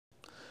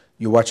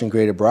You're watching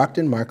Greater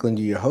Brockton. Mark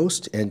Lindy, your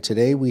host, and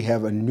today we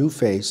have a new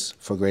face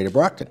for Greater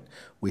Brockton.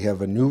 We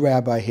have a new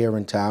rabbi here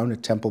in town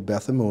at Temple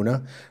Beth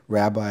Emunah,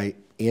 Rabbi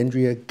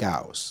Andrea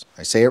Gouze.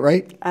 I say it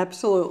right?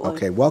 Absolutely.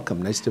 Okay,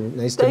 welcome. Nice to meet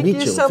you. Thank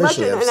you so much,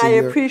 officially. and I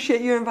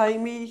appreciate you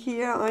inviting me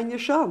here on your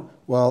show.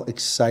 Well,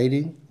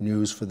 exciting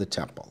news for the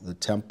temple. The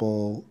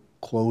temple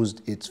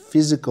closed its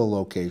physical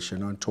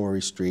location on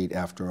Torrey Street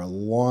after a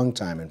long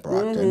time in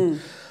Brockton.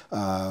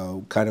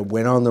 Kind of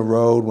went on the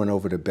road, went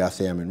over to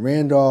Bethlehem and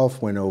Randolph,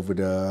 went over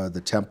to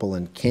the temple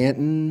in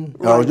Canton.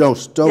 Right. Oh, no,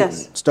 Stoughton.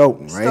 Yes.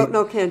 Stoughton,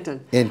 right?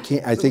 Canton. And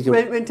I think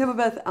when Temple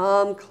Beth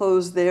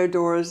closed their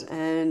doors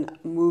and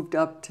moved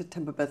up to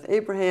Temple Beth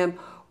Abraham,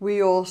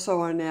 we also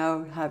are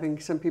now having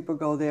some people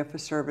go there for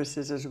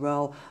services as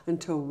well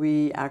until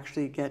we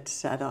actually get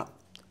set up.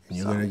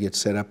 You're going to get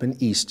set up in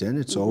Easton.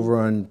 It's over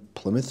on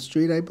Plymouth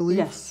Street, I believe?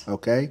 Yes.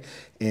 Okay.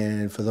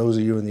 And for those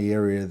of you in the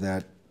area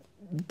that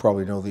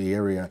probably know the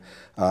area,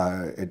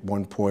 at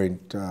one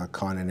point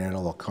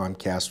Continental or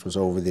Comcast was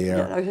over there.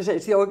 Yeah, I was going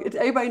to say,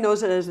 everybody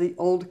knows it as the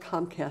old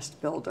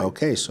Comcast building.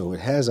 Okay, so it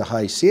has a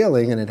high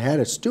ceiling and it had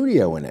a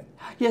studio in it.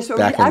 Yeah, so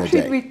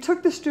we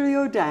took the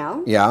studio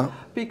down. Yeah.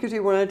 Because we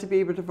wanted to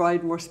be able to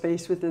provide more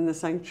space within the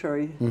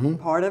sanctuary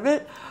part of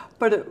it.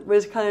 But it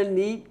was kind of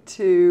neat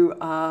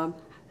to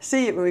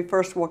see it when we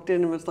first walked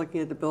in and was looking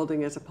at the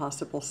building as a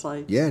possible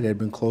site. Yeah, it had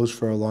been closed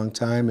for a long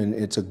time, and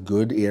it's a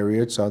good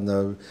area. It's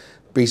on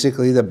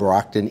basically the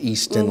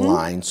Brockton-Easton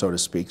line, so to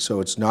speak. So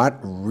it's not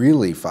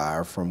really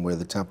far from where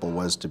the temple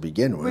was to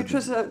begin with. Which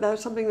was that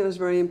was something that was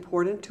very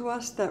important to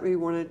us, that we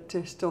wanted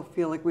to still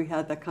feel like we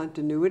had that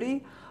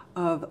continuity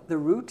of the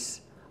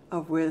roots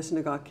of where the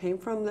synagogue came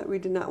from, that we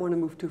did not want to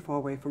move too far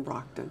away from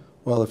Brockton.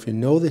 Well, if you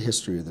know the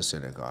history of the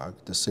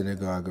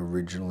synagogue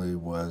originally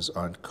was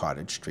on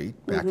Cottage Street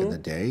back in the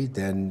day.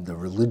 Then the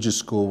religious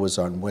school was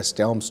on West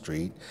Elm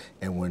Street,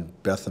 and when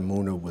Beth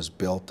Emunah was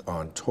built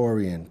on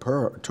Torrey and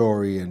Pearl,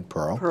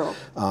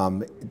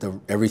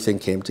 everything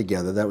came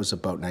together. That was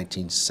about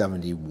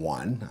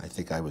 1971. I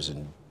think I was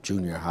in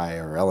junior high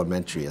or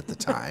elementary at the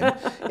time,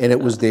 and it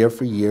was there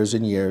for years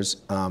and years.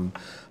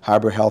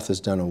 Harbor Health has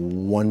done a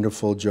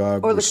wonderful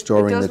job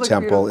restoring the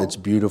temple. Beautiful. It's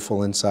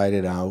beautiful inside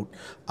and out.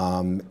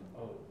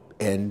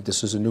 And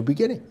this is a new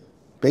beginning,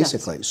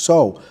 basically. Yes.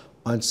 So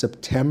on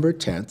September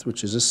 10th,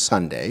 which is a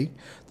Sunday,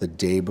 the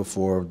day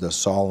before the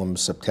solemn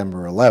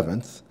September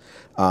 11th,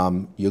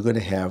 you're going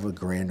to have a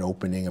grand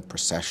opening, a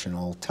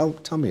processional.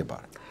 Tell me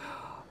about it.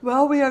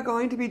 Well, we are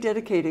going to be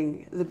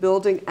dedicating the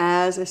building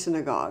as a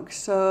synagogue.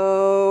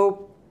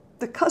 So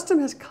the custom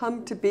has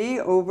come to be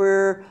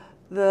over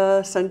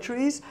the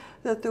centuries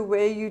that the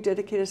way you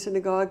dedicate a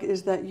synagogue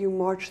is that you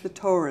march the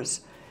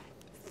Torahs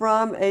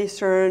from a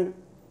certain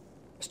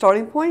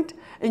starting point,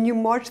 and you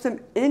march them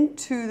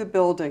into the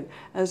building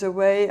as a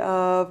way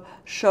of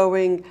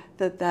showing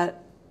that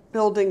that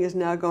building is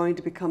now going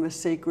to become a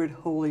sacred,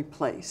 holy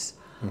place.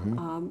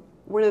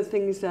 One of the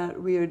things that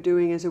we are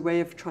doing as a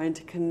way of trying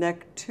to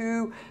connect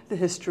to the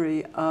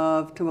history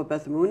of Temple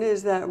Beth Emunah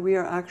is that we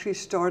are actually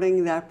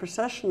starting that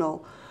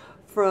processional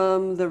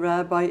from the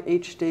Rabbi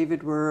H.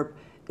 David Werb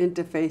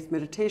Interfaith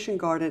Meditation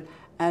Garden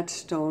at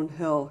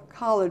Stonehill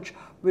College,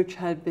 which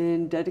had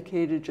been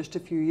dedicated just a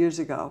few years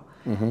ago.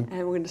 And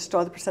we're going to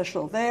start the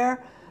processional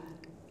there.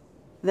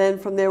 Then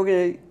from there we're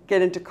going to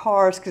get into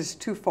cars because it's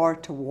too far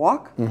to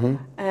walk.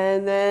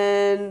 And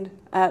then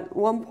at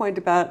one point,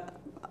 about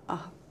a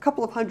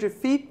couple of 100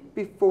 feet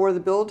before the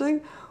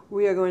building,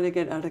 we are going to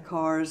get out of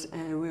cars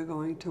and we're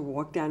going to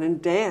walk down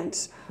and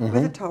dance with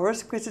the Torah,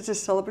 because it's a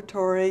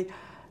celebratory,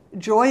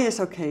 joyous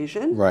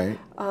occasion. Right.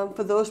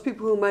 For those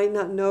people who might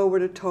not know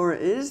what a Torah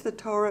is, the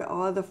Torah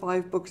are the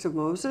 5 books of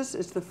Moses.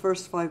 It's the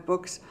first 5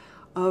 books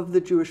of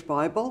the Jewish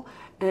Bible,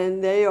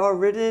 and they are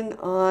written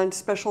on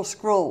special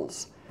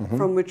scrolls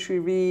from which we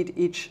read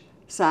each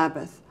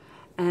Sabbath.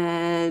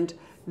 And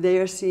they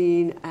are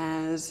seen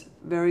as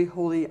very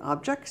holy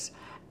objects,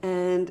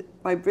 and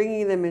by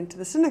bringing them into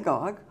the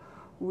synagogue,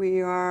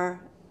 we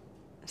are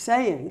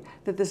saying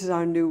that this is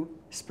our new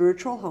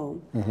spiritual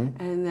home,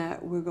 and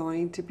that we're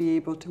going to be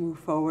able to move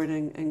forward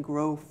and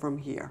grow from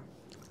here.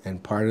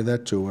 And part of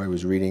that too, I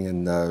was reading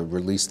in the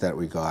release that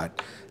we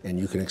got, and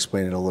you can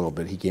explain it a little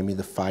bit. He gave me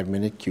the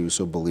 5-minute cue,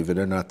 so believe it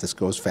or not, this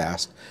goes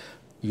fast.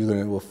 You're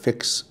going to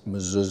affix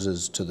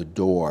mezuzahs to the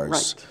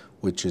doors,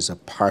 which is a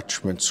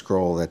parchment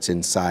scroll that's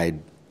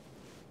inside.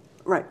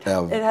 Right.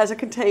 It has a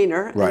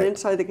container, and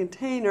inside the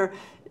container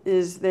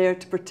is there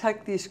to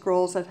protect these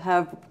scrolls that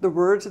have the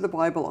words of the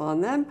Bible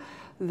on them,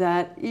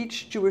 that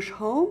each Jewish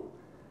home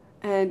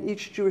and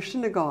each Jewish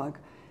synagogue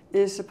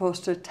is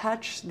supposed to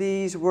attach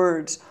these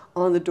words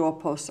on the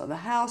doorposts of the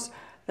house.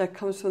 That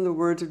comes from the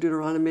words of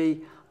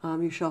Deuteronomy,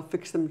 you shall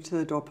fix them to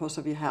the doorposts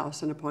of your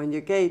house and upon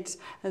your gates,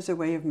 as a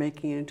way of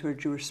making it into a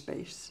Jewish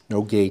space.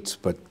 No gates,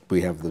 but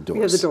we have the doors.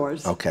 We have the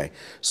doors. Okay.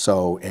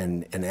 So,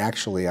 and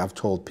actually I've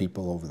told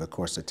people over the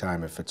course of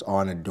time, if it's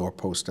on a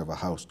doorpost of a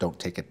house, don't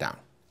take it down.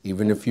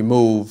 Even if you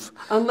move.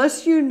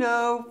 Unless you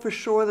know for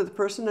sure that the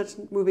person that's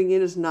moving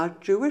in is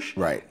not Jewish,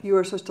 Right. you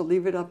are supposed to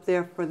leave it up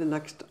there for the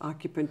next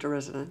occupant or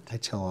resident. I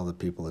tell all the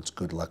people it's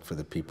good luck for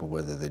the people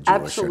whether they're Jewish or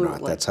not.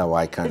 Absolutely. That's how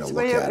I kind of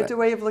look at It's it. a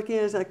way of looking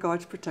at it is that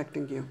God's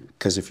protecting you.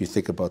 Because if you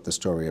think about the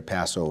story of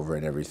Passover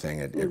and everything,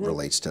 it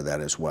relates to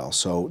that as well.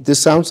 So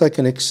this sounds like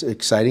an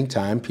exciting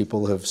time.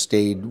 People have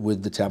stayed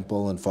with the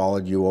temple and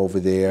followed you over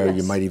there. Yes.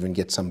 You might even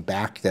get some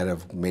back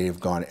that may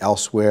have gone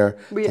elsewhere.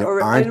 We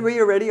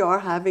already are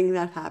having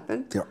that happen.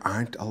 There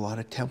aren't a lot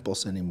of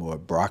temples anymore.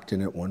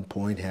 Brockton at one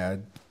point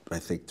had, I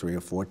think, 3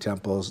 or 4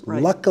 temples. Right.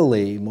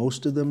 Luckily,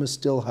 most of them are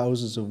still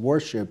houses of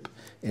worship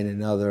in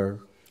another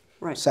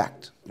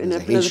sect. There's a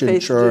Haitian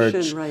church.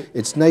 Tradition, right.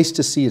 It's nice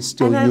to see it's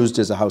still used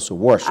as a house of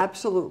worship.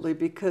 Absolutely,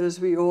 because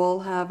we all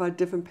have our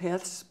different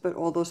paths, but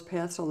all those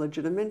paths are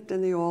legitimate,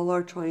 and they all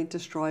are trying to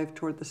strive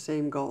toward the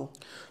same goal.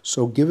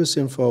 So give us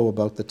info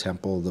about the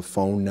temple, the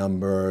phone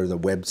number, the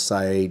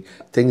website,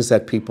 things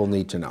that people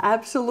need to know.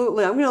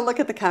 Absolutely. I'm going to look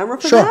at the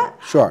camera for Sure, that.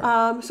 sure.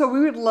 So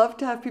we would love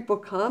to have people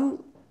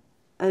come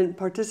and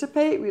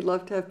participate. We'd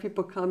love to have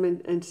people come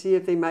and see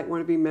if they might want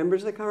to be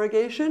members of the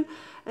congregation.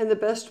 And the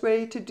best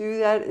way to do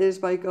that is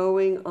by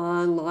going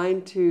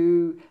online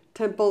to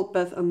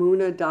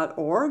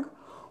templebethamuna.org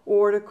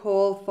or to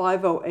call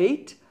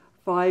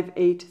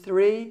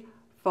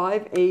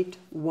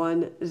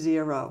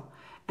 508-583-5810.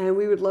 And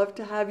we would love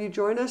to have you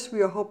join us.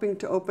 We are hoping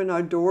to open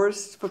our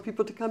doors for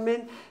people to come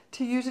in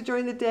to use it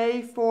during the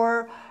day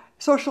for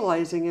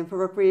socializing and for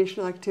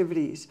recreational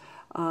activities.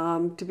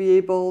 To be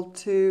able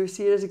to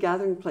see it as a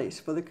gathering place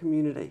for the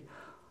community.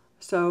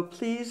 So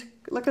please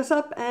look us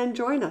up and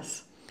join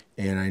us.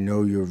 And I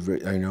know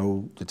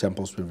the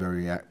temple's been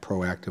very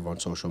proactive on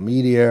social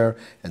media,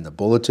 and the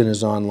bulletin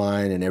is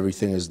online, and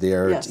everything is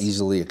there. Yes. It's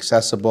easily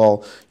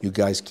accessible. You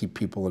guys keep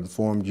people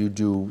informed.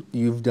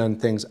 You've done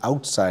things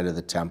outside of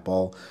the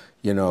temple,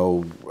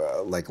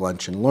 like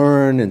lunch and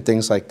learn and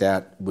things like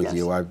that with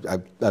you. I've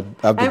been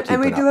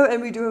keeping up.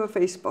 And we do have a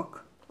Facebook.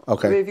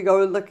 Okay. I mean, if you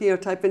go look,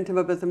 type in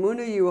Temple Beth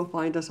Amuna, you will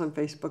find us on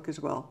Facebook as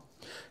well.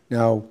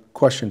 Now,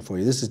 question for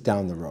you. This is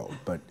down the road,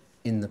 but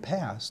in the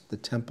past, the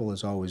temple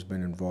has always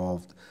been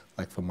involved,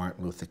 like for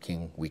Martin Luther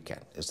King weekend.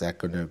 Is that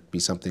going to be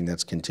something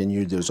that's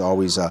continued? There's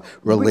always a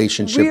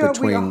relationship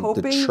between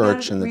the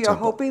church and the temple. We are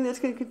hoping that's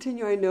going to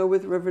continue. I know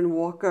with Reverend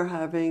Walker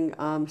having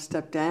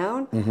stepped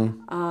down,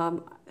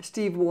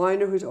 Steve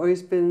Weiner, who's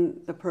always been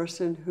the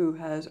person who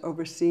has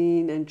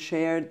overseen and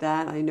chaired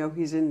that, I know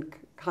he's in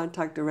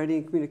contact already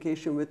in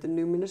communication with the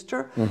new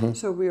minister.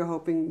 So we are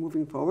hoping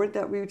moving forward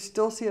that we would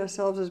still see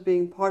ourselves as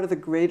being part of the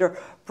greater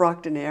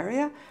Brockton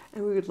area,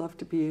 and we would love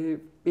to be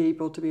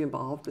able to be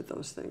involved with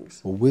those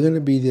things. Well, we're going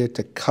to be there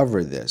to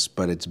cover this,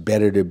 but it's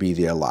better to be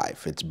there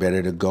live. It's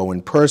better to go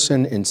in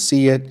person and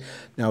see it.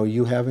 Now, are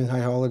you having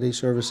high holiday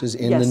services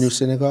in the new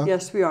synagogue?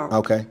 Yes, we are.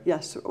 Okay.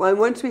 Yes. And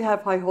once we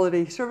have high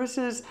holiday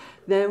services,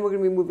 then we're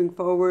going to be moving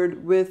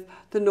forward with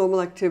the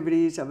normal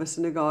activities of a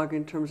synagogue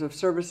in terms of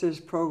services,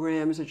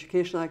 programs,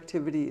 educational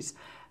activities,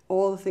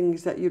 all the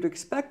things that you'd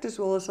expect, as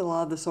well as a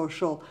lot of the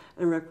social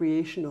and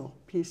recreational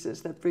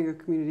pieces that bring a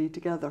community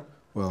together.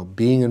 Well,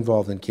 being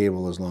involved in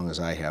cable as long as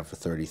I have for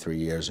 33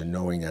 years and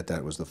knowing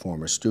that was the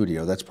former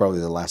studio, that's probably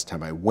the last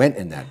time I went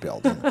in that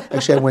building.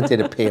 Actually, I went there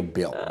to pay a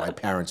bill. My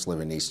parents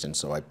live in Easton,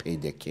 so I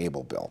paid their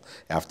cable bill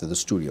after the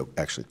studio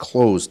actually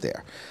closed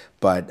there.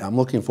 But I'm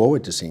looking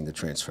forward to seeing the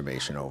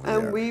transformation over there.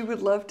 And we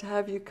would love to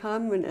have you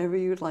come whenever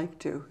you'd like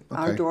to. Okay.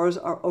 Our doors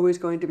are always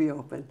going to be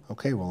open.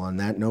 Okay, well, on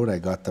that note, I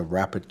got the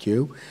rapid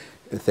cue.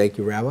 Thank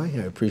you, Rabbi.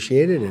 I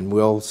appreciate it, and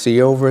we'll see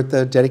you over at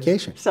the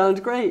dedication.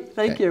 Sounds great.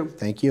 Thank you.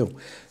 Thank you.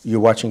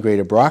 You're watching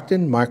Greater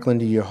Brockton. Mark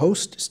Lindy, your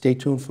host. Stay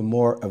tuned for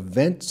more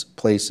events,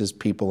 places,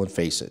 people, and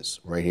faces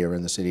right here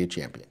in the City of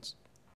Champions.